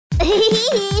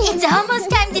It's almost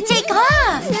time to take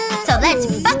off. So let's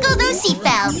buckle those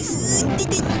seatbelts.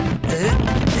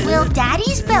 Will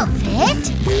Daddy's belt fit?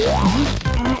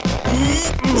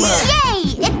 Yay!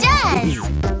 It does!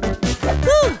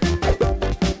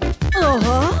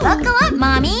 Buckle up,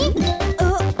 Mommy!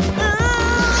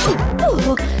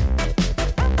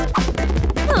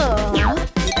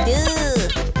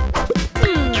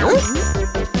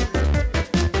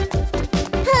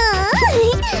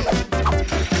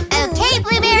 Okay,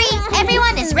 Blueberry,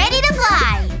 everyone is ready to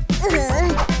fly!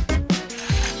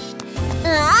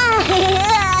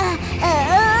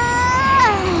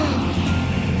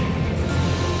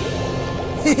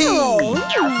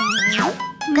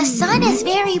 The sun is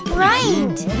very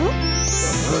bright.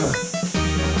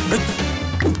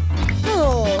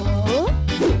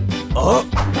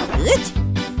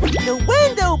 The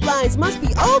window blinds must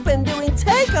be open during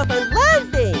takeoff and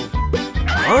landing.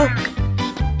 Huh?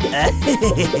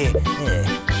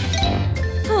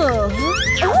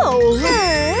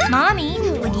 Mommy,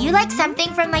 would you like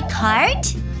something from my cart?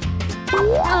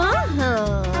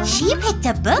 She picked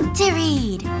a book to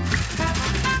read.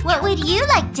 What would you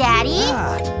like, Daddy?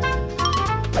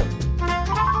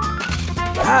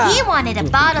 He wanted a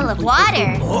bottle of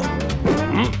water.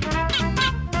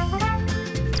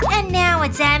 And now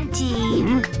it's empty.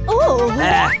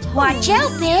 Watch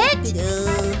out, Pit!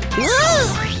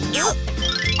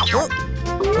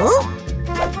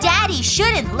 Daddy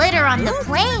shouldn't litter on the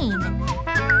plane.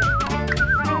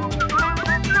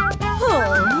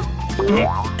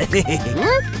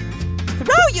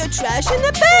 Throw your trash in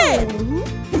the bin.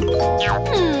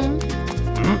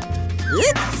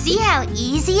 See how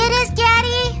easy it is,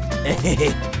 Daddy?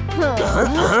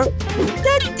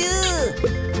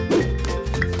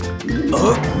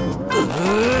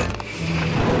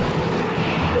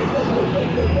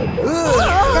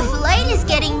 The flight is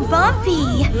getting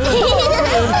bumpy.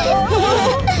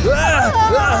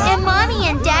 And Mommy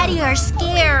and Daddy are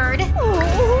scared.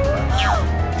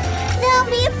 Don't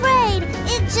be afraid.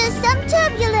 It's just some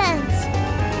turbulence.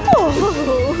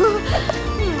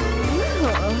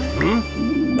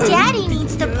 Daddy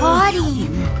needs to potty.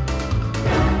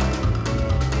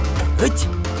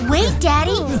 Wait,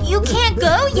 Daddy. You can't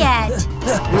go yet.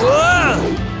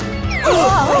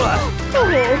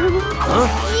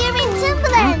 You're in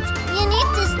turbulence. You need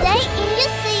to stay in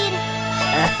your seat.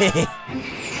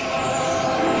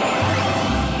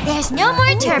 There's no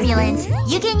more turbulence.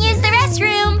 You can use the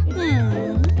restroom.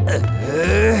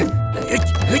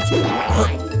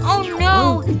 Oh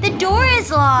no, the door is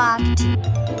locked.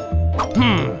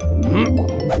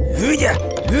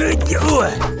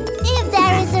 If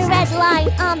there is a red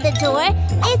line on the door,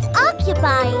 it's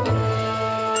occupied.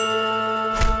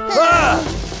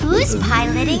 Who's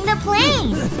piloting the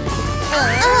plane?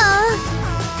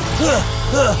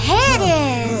 It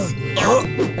is.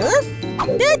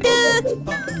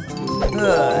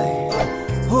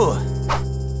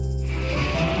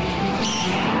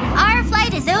 Our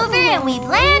flight is over and we've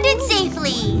landed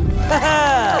safely.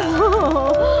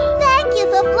 Thank you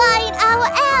for flying our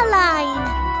airline.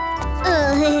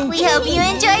 We hope you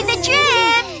enjoyed the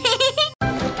trip.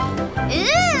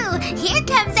 Ooh, here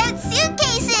comes out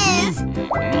suitcases.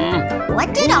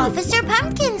 What did Officer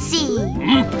Pumpkin see?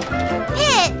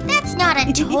 Pit, that's not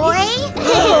a toy.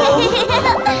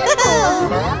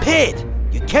 Pit,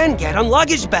 you can get on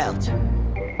luggage belt.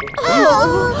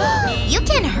 You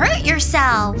can hurt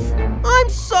yourself. I'm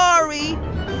sorry.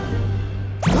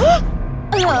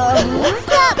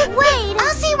 Stop, wait.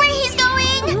 I'll see where he's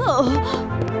going.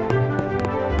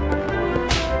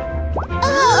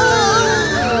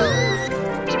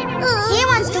 He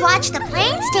wants to watch the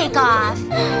planes take off.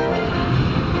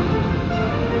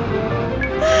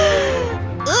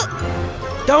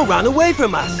 Don't run away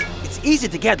from us. It's easy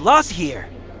to get lost here.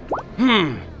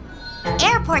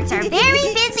 Airports are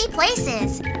very busy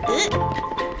places.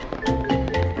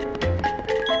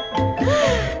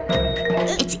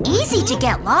 It's easy to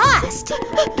get lost.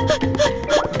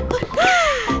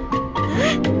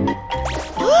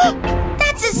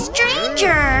 That's a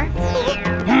stranger.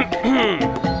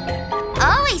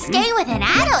 Always stay with an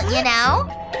adult, you know.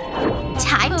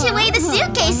 Time to weigh the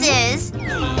suitcases.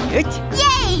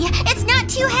 Yay! It's not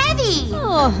too heavy.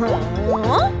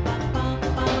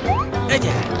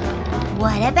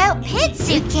 What about Pit's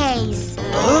suitcase?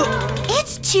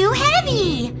 It's too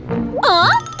heavy.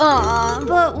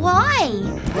 But why?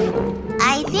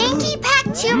 I think he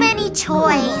packed too many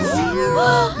toys.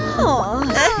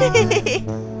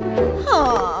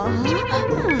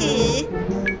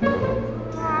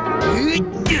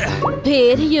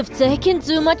 Pete, you've taken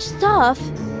too much stuff.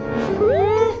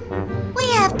 We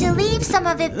have to leave some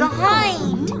of it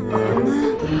behind.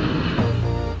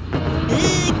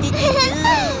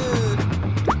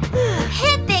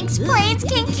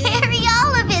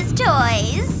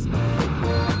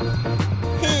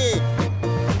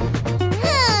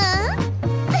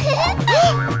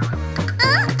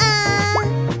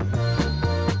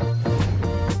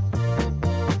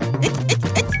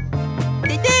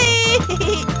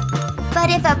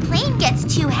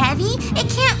 too heavy, it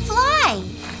can't fly.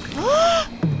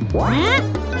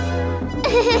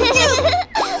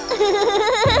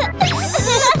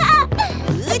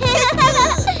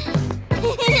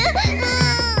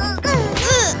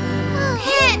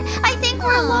 Pit, I think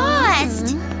we're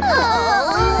lost.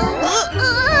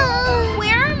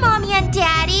 Where are Mommy and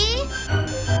Daddy?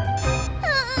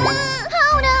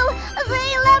 Oh no,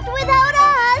 they left without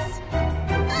us.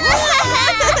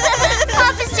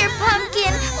 Officer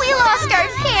Pumpkin, we lost our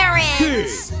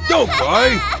parents. Don't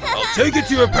cry. I'll take it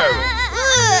to your parents.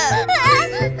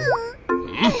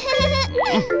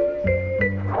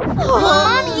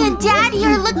 Mommy and Daddy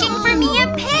are looking for me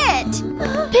and Pit.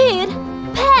 Pete,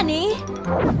 Penny.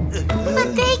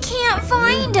 But they can't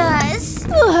find us.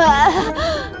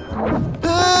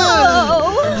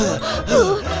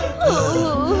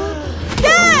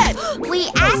 Dad! We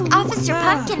asked Officer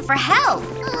Pumpkin for help.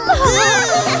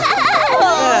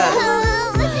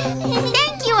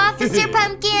 Thank you, Officer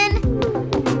Pumpkin.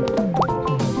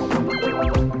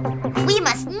 We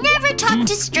must never talk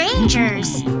to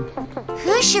strangers.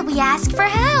 Who should we ask for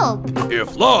help?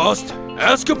 If lost,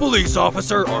 ask a police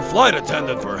officer or flight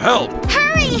attendant for help.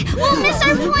 Hurry! We'll miss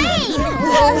our plane!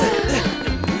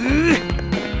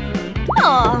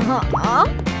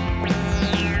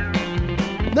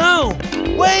 No!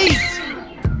 Wait!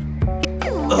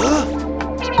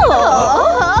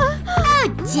 Oh,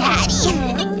 Daddy!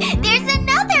 There's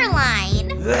another line!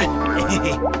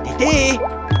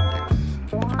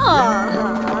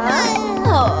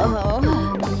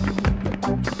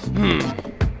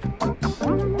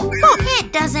 Pit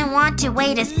doesn't want to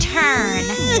wait his turn.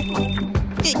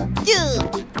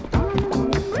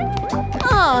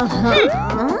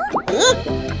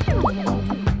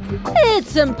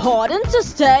 It's important to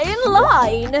stay in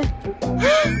line.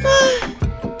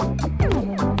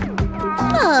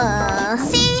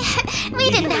 See? We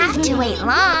didn't have to wait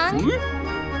long.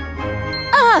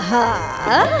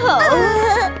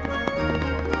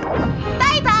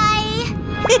 Bye-bye!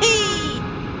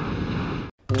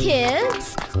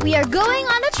 Kids, we are going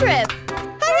on a trip.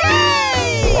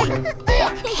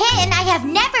 Pit and I have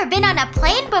never been on a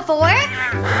plane before.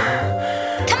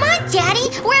 Come on, Daddy.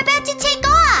 We're about to take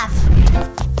off.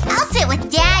 I'll sit with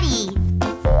Daddy.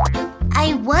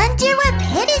 I wonder what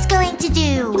Pit is going to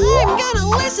do. I'm gonna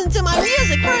listen to my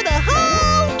music for the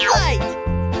whole flight.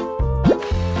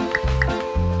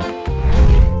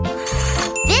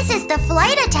 This is the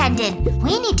flight attendant.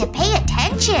 We need to pay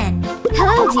attention.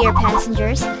 Hello, dear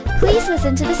passengers. Please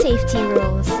listen to the safety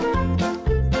rules.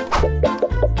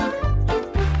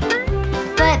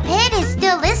 But Pit is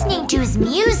still listening to his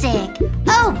music.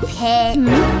 Oh, Pit.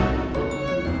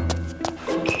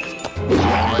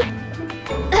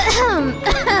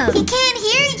 He can't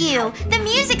hear you. The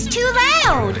music's too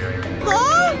loud.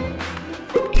 Huh?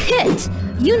 Pit,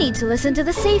 you need to listen to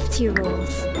the safety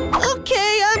rules.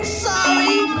 Okay, I'm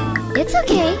sorry. It's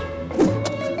okay.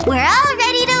 We're all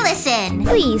ready to listen.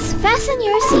 Please fasten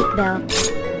your seatbelts.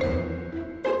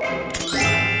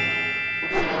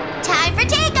 Time for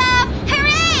takeoff!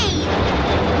 Hooray!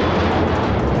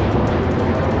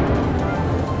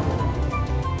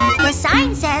 The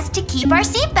sign says to keep our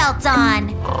seatbelts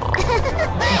on.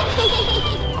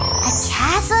 A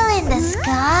castle in the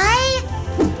sky?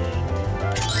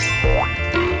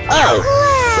 Oh!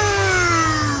 Wow!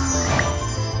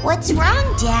 What's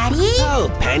wrong, Daddy? Oh,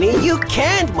 Penny, you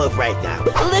can't move right now.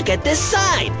 Look at this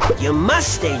sign. You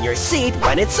must stay in your seat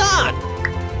when it's on.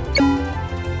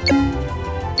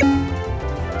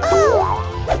 Oh,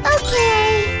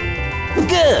 okay.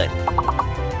 Good.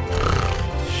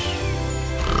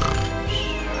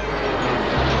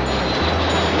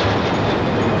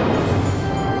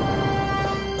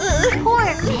 Poor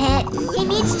Pit. He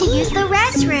needs to use the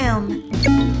restroom.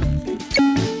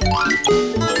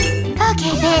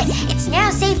 Okay, Pit. It's now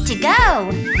safe to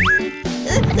go.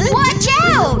 Watch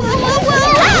out!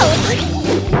 Ouch!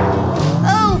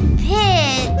 Oh,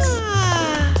 Pit.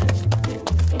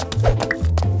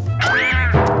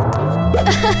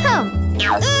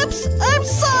 Oops, I'm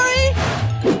sorry.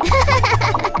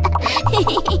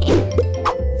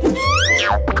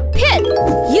 Pit,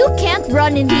 you can't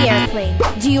run in the airplane.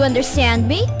 Do you understand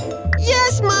me?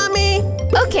 Yes, Mommy.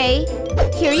 Okay,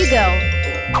 here you go.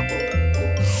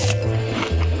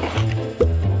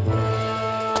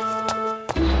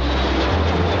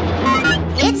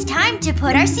 It's time to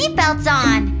put our seatbelts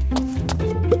on.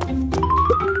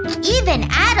 Even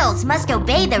adults must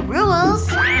obey the rules.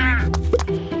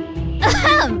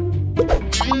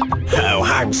 Oh,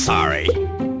 I'm sorry.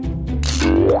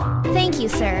 Thank you,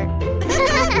 sir.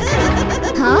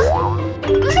 Huh?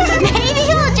 Maybe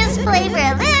we'll just play for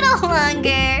a little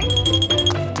longer.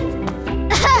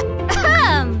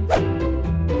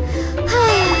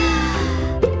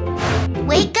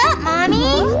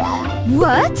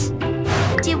 What?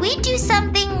 Did we do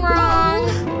something wrong?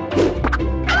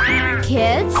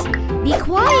 Kids, be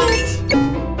quiet.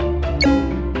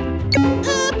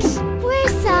 Oops, we're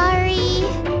sorry.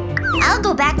 I'll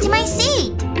go back to my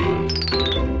seat.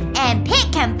 And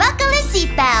Pit can buckle his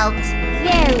seatbelt.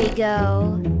 There we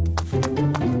go.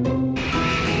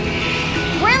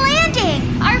 We're landing!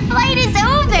 Our flight is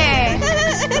over!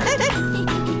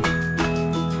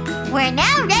 We're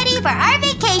now ready for our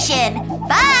vacation.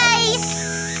 Bye!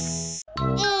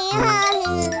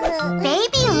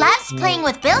 Baby loves playing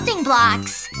with building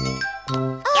blocks.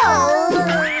 What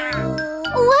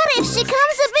if she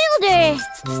becomes a builder?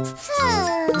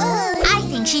 I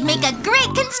think she'd make a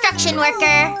great construction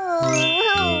worker.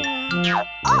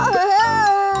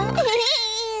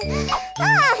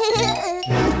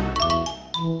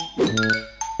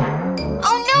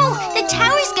 Oh no! The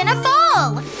tower's gonna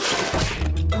fall!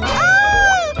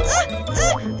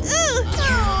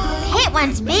 Pit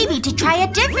wants Baby to try a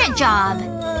different job.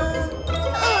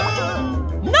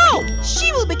 No!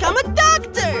 She will become a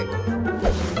doctor!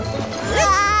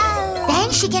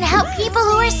 Then she can help people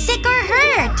who are sick or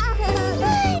hurt.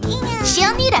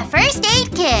 She'll need a first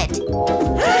aid kit.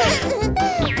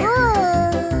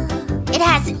 It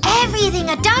has everything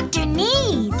a doctor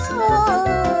needs.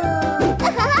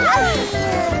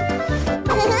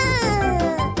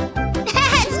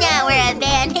 That's not where a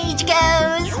bandage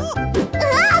goes.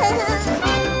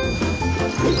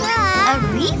 A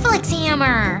reflex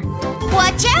hammer.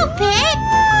 Watch out, Pit!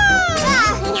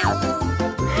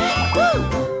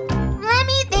 Let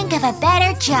me think of a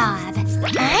better job.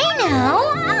 I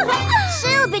know.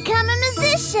 She'll become a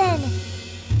musician.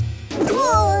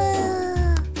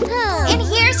 And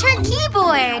here's her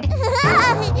keyboard.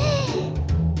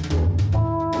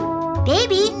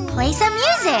 Baby, play some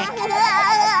music.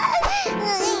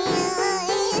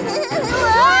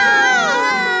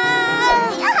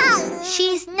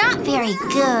 She's not very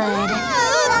good.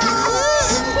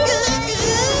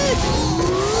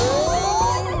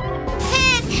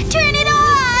 Pit, turn it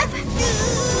off!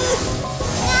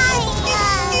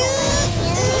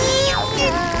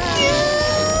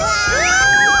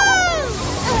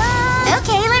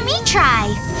 Okay, let me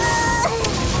try.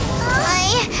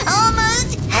 I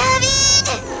almost have it!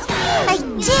 I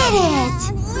did it!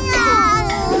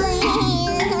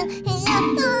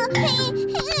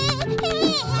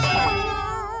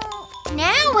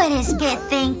 Now what is Pit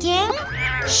thinking?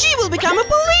 She will become a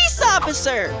police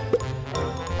officer!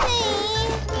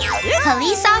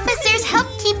 Police officers help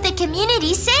keep the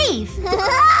community safe.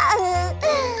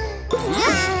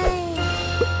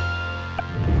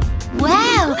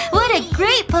 Wow, what a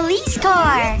great police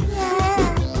car!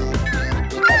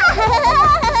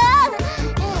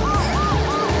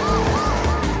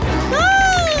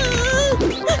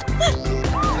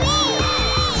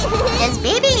 Does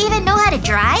Baby even know how to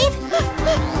drive?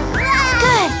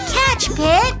 Good catch,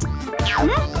 Pit!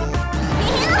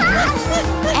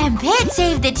 And Pit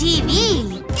saved the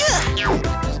TV.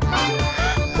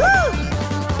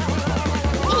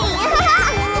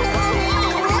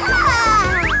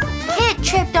 Pit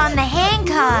tripped on the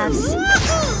handcuffs.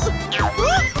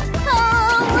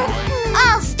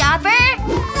 I'll stop her.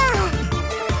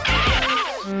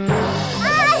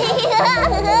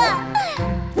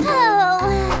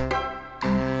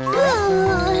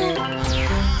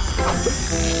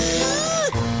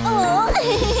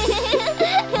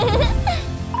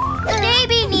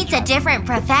 Baby needs a different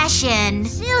profession.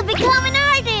 She'll become an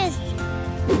artist.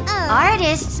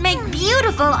 Artists make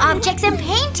beautiful objects and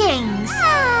paintings.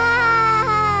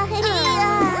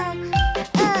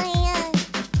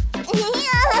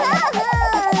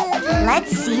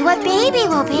 Let's see what Baby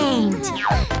will paint.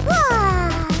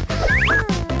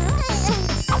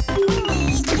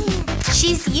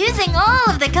 She's using all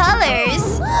of the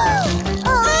colors.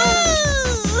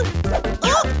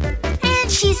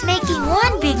 And she's making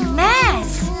one big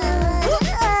mess.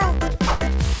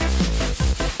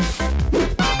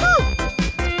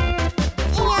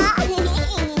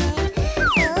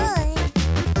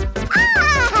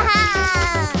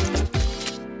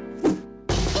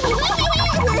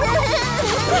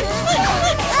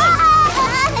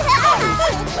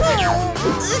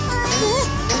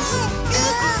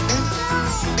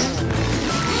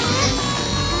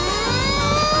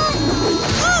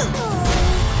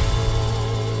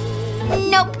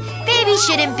 Nope, Baby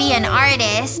shouldn't be an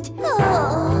artist.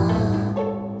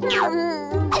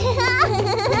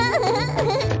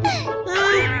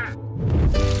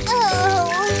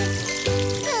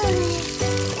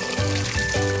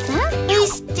 We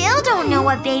still don't know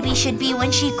what Baby should be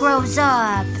when she grows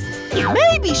up.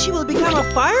 Maybe she will become a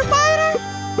firefighter?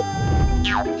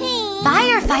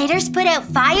 Firefighters put out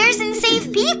fires and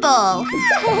save people.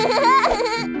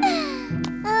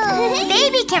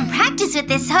 Baby can practice with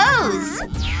this hose.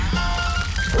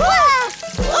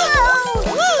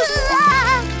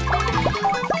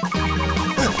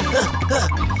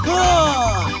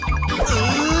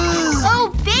 Oh,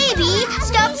 baby!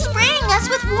 Stop spraying us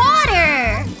with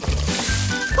water!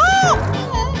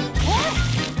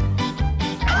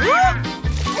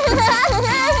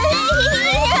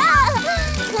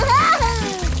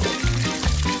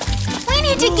 We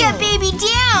need to get baby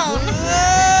down!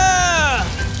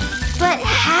 But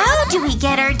how do we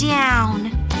get her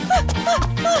down?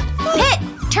 Pit,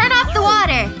 turn off the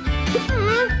water!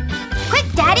 Quick,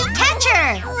 Daddy, catch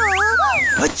her!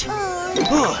 What?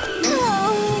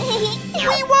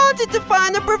 We wanted to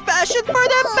find a profession for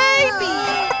the baby.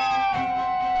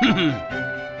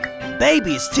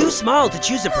 Baby is too small to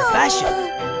choose a profession.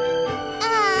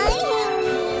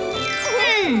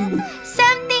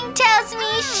 Something tells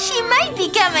me she might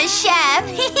become a chef.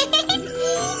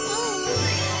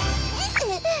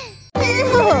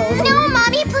 No,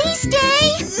 Mommy, please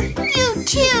stay. You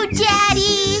too,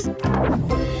 Daddy.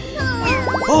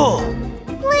 Oh!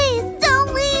 Please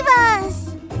don't leave us.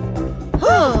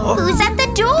 Who's at the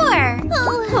door?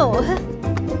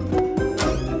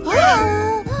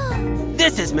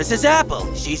 This is Mrs.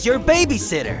 Apple. She's your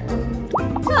babysitter.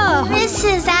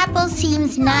 Mrs. Apple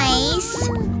seems nice.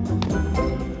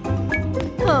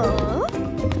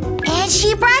 And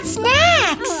she brought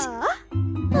snacks.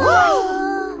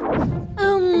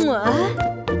 Mwah.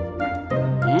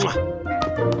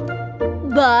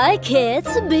 Bye,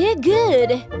 kids. Be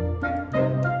good.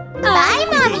 Bye,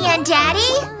 Mommy and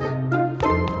Daddy.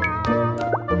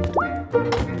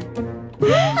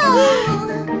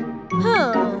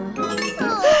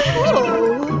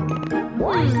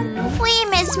 We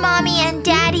miss Mommy and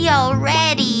Daddy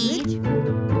already.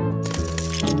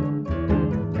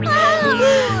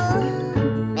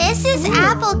 Mrs.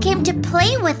 Apple came to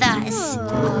play with us.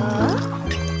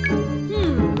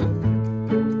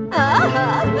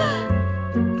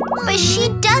 But she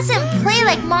doesn't play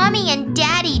like Mommy and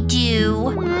Daddy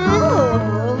do.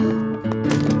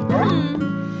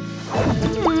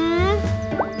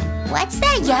 What's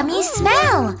that yummy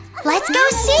smell? Let's go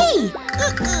see.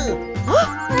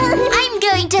 I'm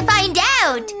going to find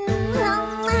out.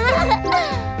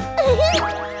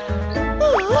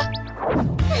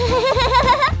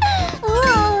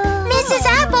 Mrs.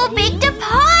 Apple baked a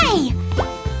pie.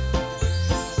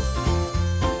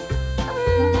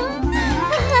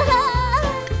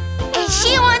 And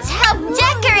she wants help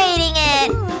decorating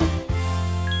it.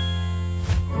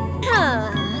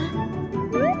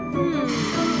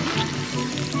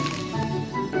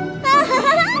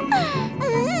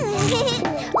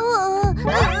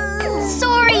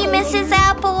 Sorry, Mrs.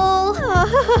 Apple.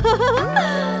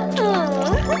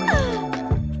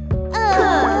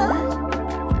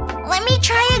 Let me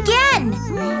try again.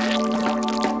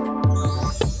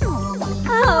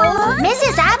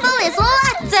 Mrs. Apple is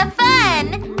lots of fun.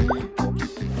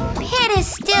 Pit is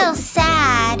still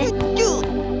sad.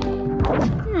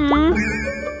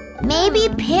 Maybe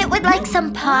Pit would like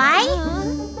some pie?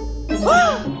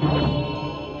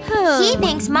 He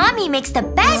thinks Mommy makes the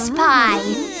best pie.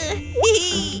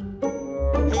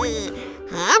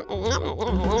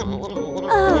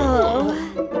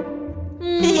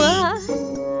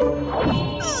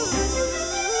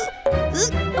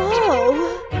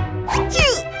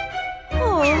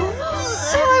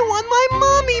 I want my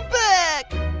mommy back.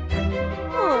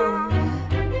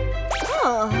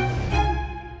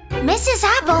 Mrs.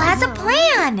 Apple has a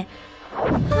plan.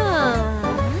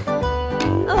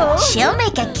 She'll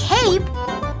make a cape,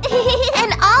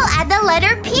 and I'll add the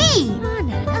letter P.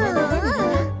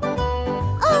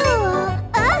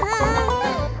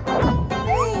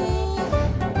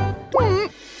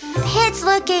 Pit's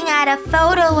looking at a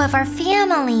photo of our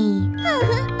family.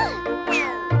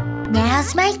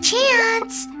 Now's my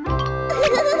chance.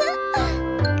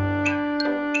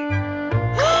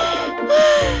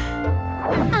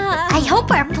 I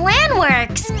hope our plan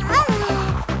works.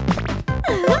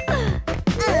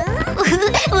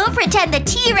 We'll pretend the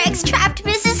T-Rex trapped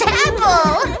Mrs.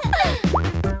 Apple.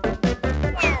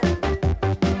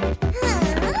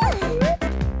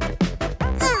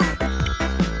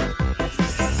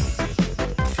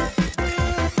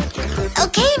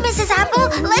 Okay, Mrs. Apple,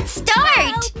 let's start.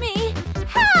 Help me!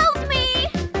 Help me!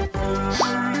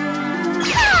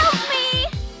 Help me!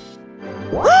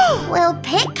 Will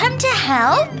Pit come to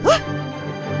help?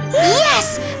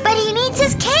 Yes, but he needs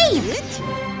his cape.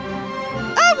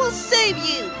 I will save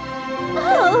you.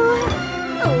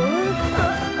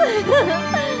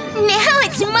 Now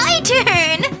it's my turn.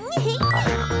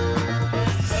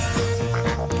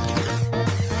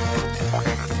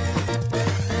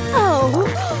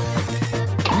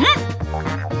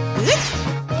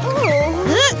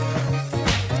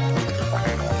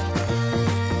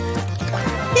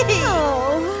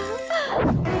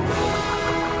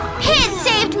 Pit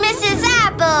saved Mrs.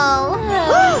 Apple!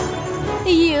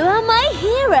 You are my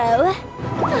hero.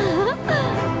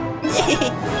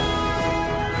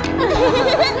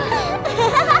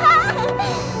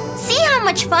 See how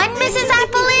much fun Mrs.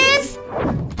 Apple is?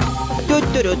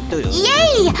 Do-do-do-do-do.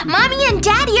 Yay! Mommy and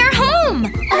Daddy are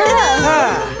home!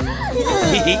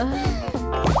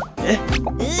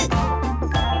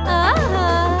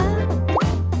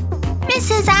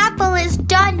 Mrs. Apple is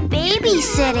done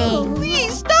babysitting.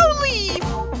 Please don't leave.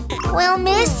 We'll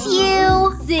miss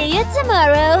you. See you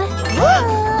tomorrow.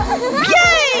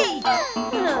 Yay!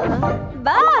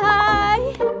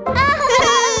 Bye.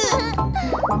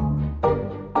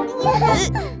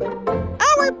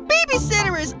 Our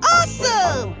babysitter is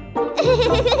awesome.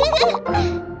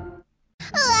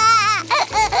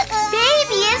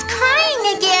 Baby is crying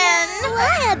again.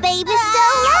 Why are babies so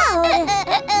loud?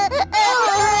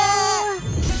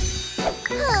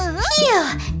 Phew,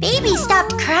 baby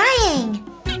stopped crying.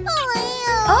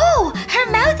 Oh, her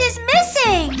mouth is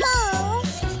missing.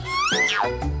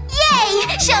 Yay,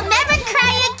 she'll never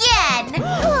cry again.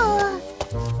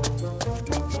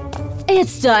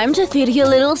 It's time to feed your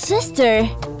little sister.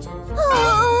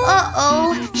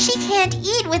 Uh-oh, she can't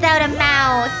eat without a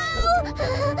mouth.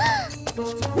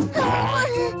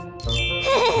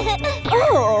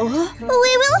 Oh.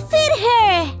 We will feed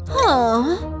her.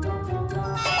 Oh.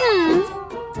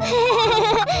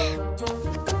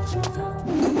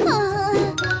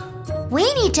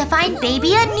 We need to find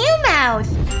baby a new mouth.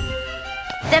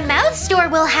 The mouth store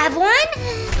will have one.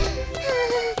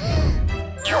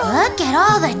 Look at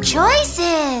all the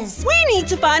choices. We need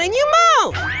to find a new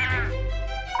mouth.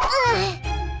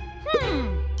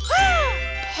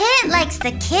 Pit likes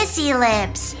the kissy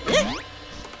lips.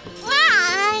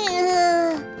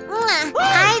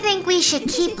 I think we should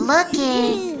keep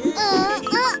looking.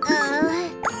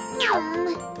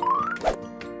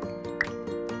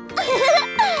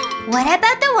 What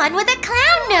about the one with a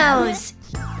clown nose?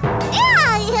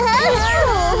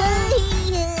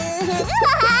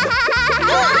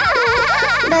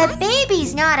 But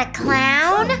baby's not a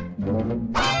clown.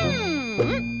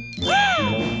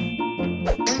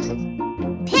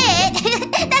 Pit,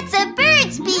 that's a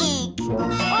bird's beak.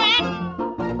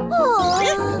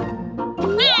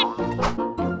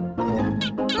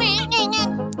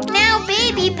 Now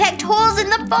baby pecked holes in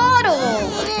the bottle.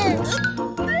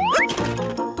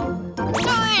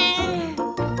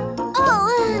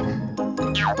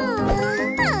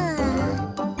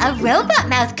 A robot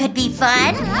mouth could be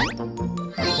fun.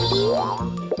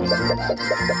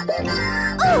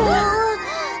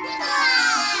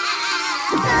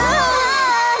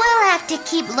 We'll have to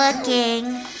keep looking.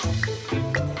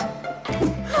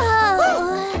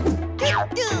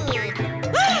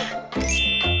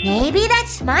 Maybe that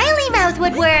smiley mouth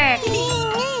would work.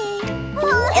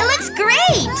 It looks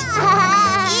great!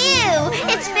 Ew!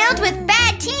 It's filled with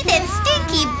bad teeth and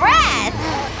stinky breath!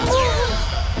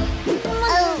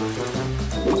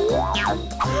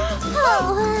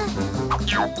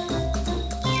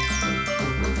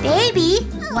 Baby,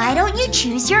 why don't you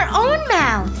choose your own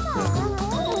mouth?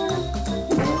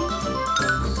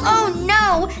 Oh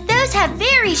no! Those have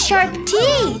very sharp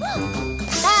teeth!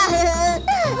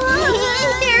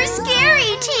 They're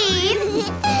scary teeth!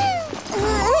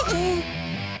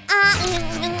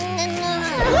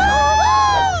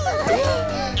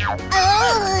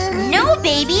 No,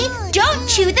 baby! Don't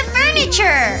chew the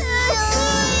furniture!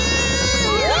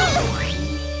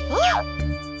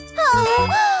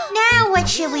 Now what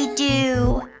should we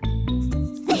do?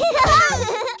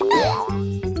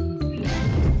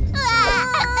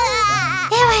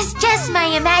 It was just my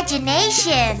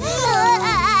imagination.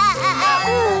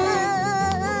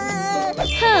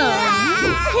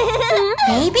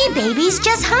 Maybe baby's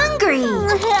just hungry.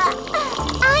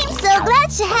 I'm so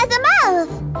glad she has a mouth.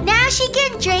 Now she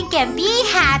can drink and be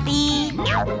happy.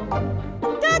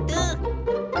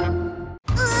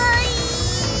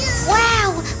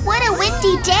 Wow, what a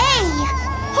windy day.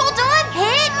 Hold on,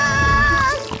 Pig.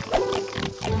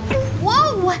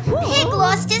 Whoa, Pig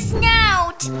lost his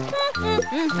snout.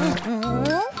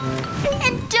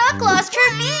 And Duck lost her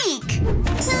beak.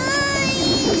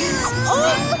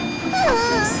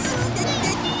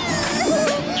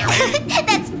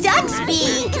 That's Duck's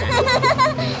beak.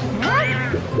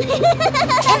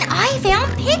 And I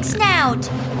found Pig's snout.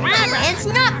 It's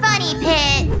not funny,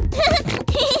 Pit.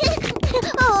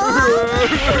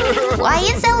 Why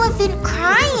is Elephant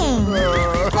crying?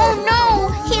 Oh no,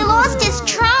 he lost his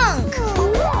trunk.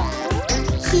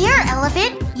 Here,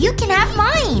 Elephant, you can have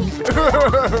mine.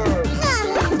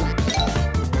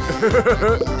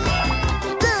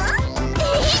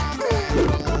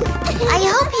 I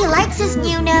hope he likes his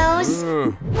new nose.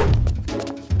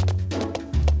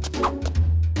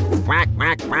 Quack,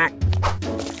 quack, quack.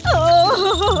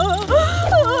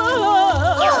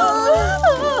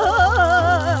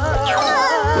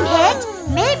 Pit,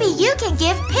 maybe you can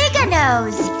give Pig a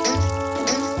nose.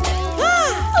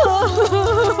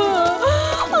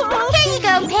 Here you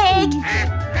go, Pig.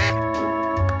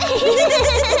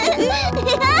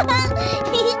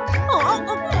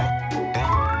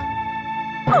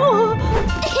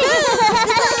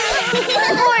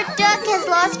 Poor duck has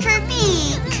lost her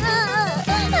beak.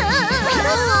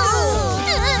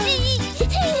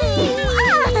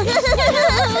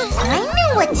 I know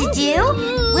what to do.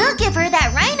 We'll give her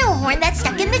that rhino horn that's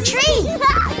stuck in the tree.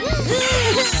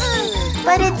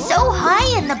 But it's so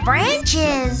high in the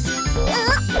branches.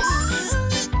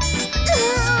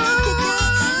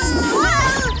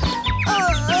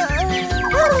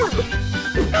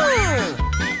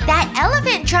 That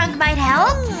elephant trunk might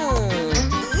help.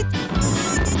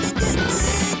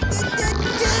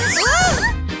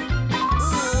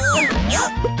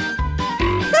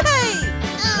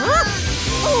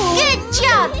 Good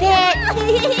job, Pit.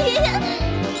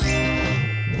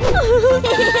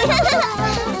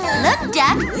 Look,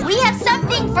 Duck, we have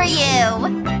something for you.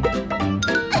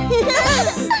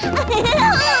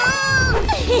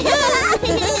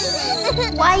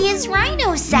 Why is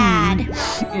Rhino sad?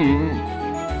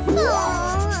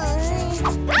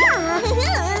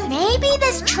 Maybe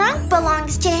this trunk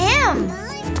belongs to him.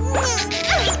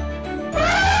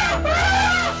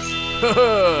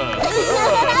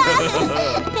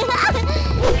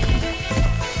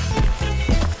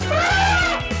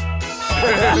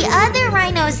 The other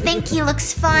rhinos think he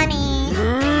looks funny.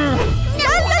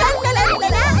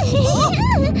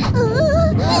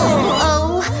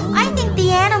 Oh, I think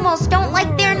the animals don't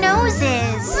like their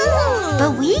noses.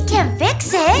 But we can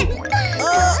fix it.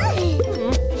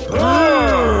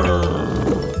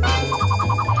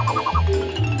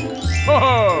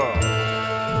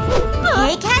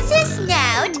 Pig has his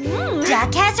snout,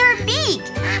 Duck has her beak,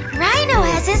 Rhino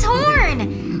has his horn,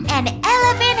 and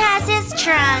Elephant has his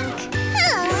trunk.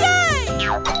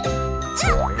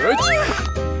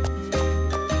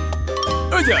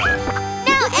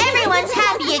 Now everyone's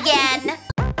happy again.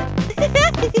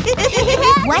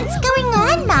 What's going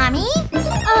on, Mommy?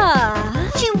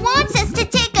 She wants us to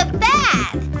take a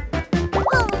bath.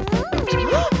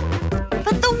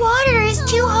 But the water is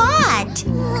too hot.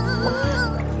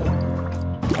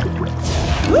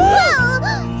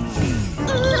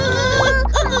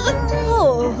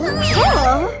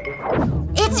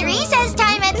 It's recess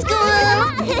time at school.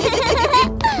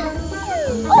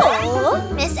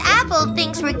 Miss Apple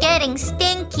thinks we're getting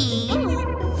stinky.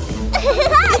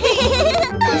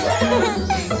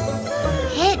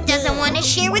 Pit doesn't want to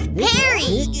share with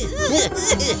Perry.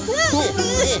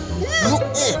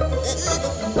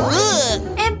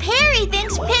 And Perry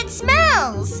thinks Pit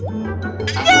smells.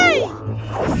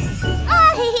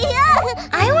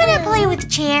 I want to play with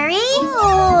Cherry.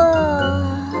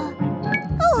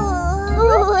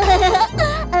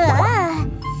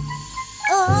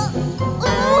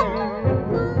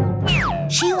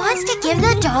 She wants to give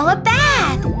the doll a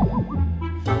bath.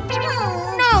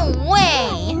 No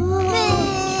way.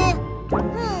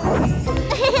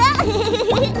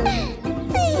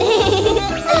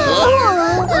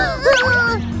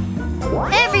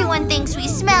 Everyone thinks we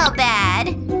smell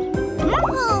bad.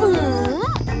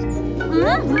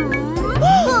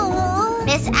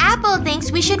 Miss Apple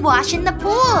thinks we should wash in the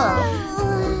pool.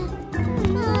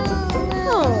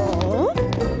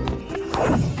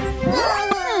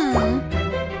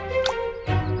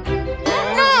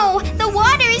 No, the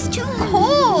water is too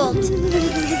cold.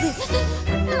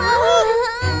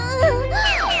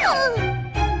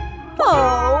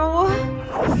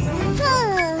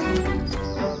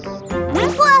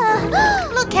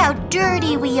 Look how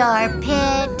dirty we are,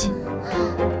 Pit.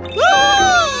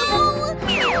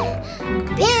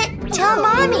 Pit, tell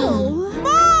Mommy.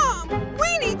 Mom, we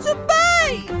need to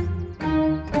bathe.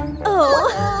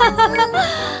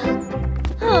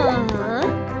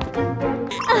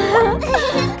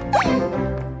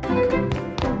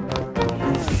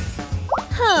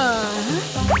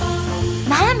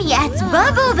 Mommy adds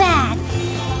bubble bath.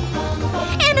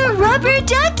 And a rubber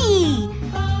ducky.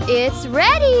 It's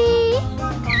ready!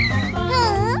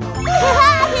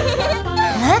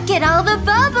 Look at all the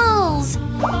bubbles.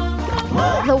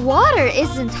 The water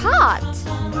isn't hot.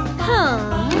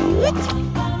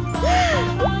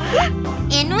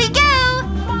 In we go.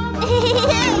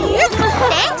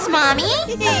 Thanks, Mommy.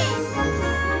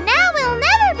 Now we'll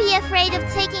never be afraid of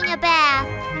taking a bath.